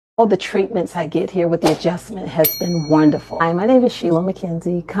All the treatments I get here with the adjustment has been wonderful. Hi, my name is Sheila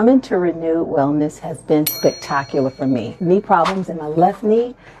McKenzie. Coming to Renewed Wellness has been spectacular for me. Knee problems in my left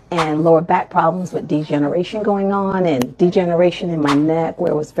knee and lower back problems with degeneration going on and degeneration in my neck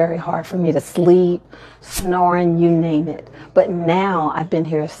where it was very hard for me to sleep, snoring, you name it. But now I've been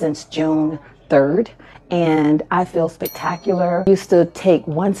here since June 3rd. And I feel spectacular. I used to take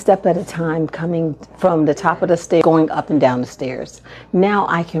one step at a time coming from the top of the stairs, going up and down the stairs. Now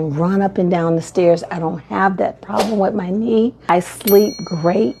I can run up and down the stairs. I don't have that problem with my knee. I sleep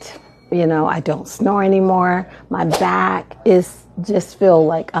great. You know, I don't snore anymore. My back is just feel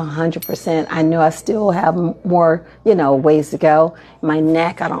like 100%. I know I still have more, ways to go. My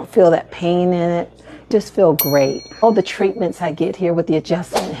neck, I don't feel that pain in it. Just feel great. All the treatments I get here with the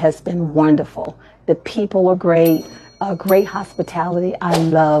adjustment has been wonderful. The people are great, great hospitality. I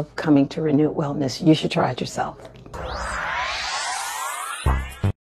love coming to Renewed Wellness. You should try it yourself.